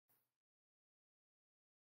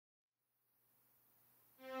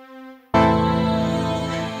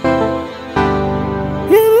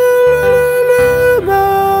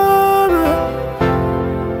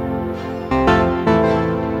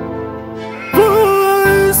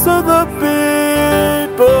to the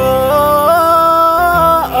people.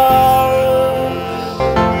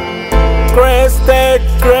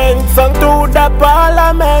 cRESTEDcRANE song to the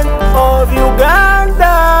Parliament of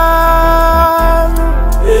Uganda.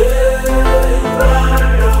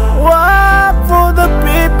 Work for the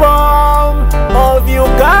people of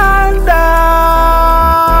Uganda.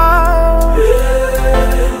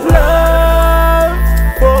 Love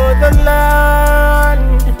for the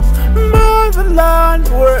land, motherland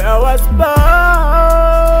where I was born.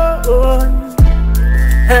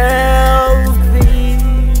 Healthy,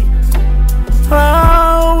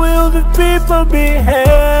 how will the people be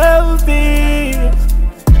healthy?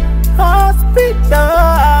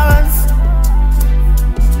 Hospitals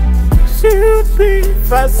should be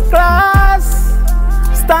first class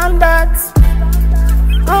standards.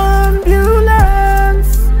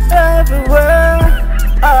 Ambulance everywhere.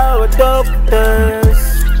 Our doctors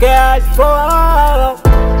cared for.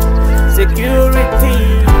 Security,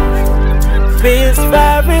 peace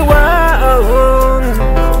everywhere.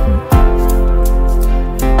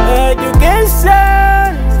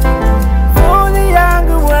 Education for the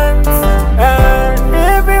younger ones and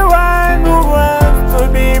everyone who wants to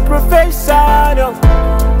be professional.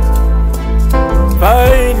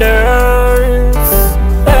 Finance,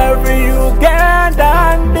 every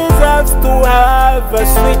Ugandan deserves to have a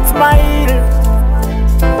sweet smile.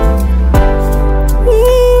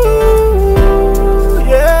 Ooh,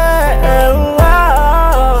 yeah.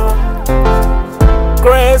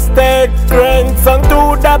 cRESTEDcRANE song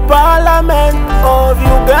to the Parliament of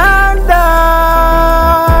Uganda.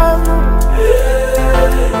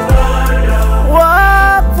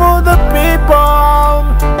 Work for the people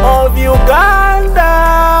of Uganda.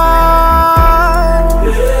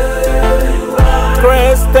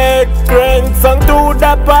 cRESTEDcRANE song to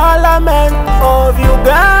the Parliament of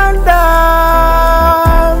Uganda.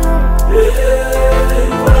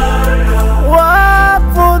 Work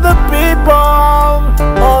for the people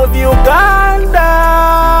of Uganda.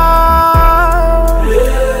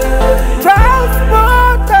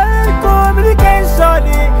 Transport and communication,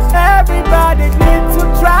 everybody needs to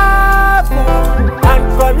travel and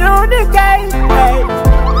communicate.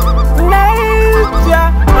 Nature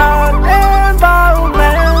and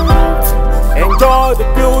environment, enjoy the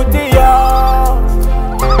beauty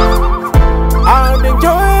and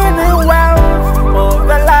enjoy the wealth of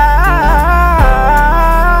the land.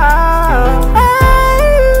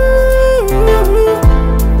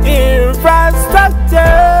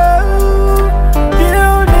 Infrastructure,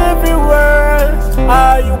 build everywhere.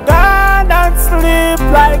 Ugandans live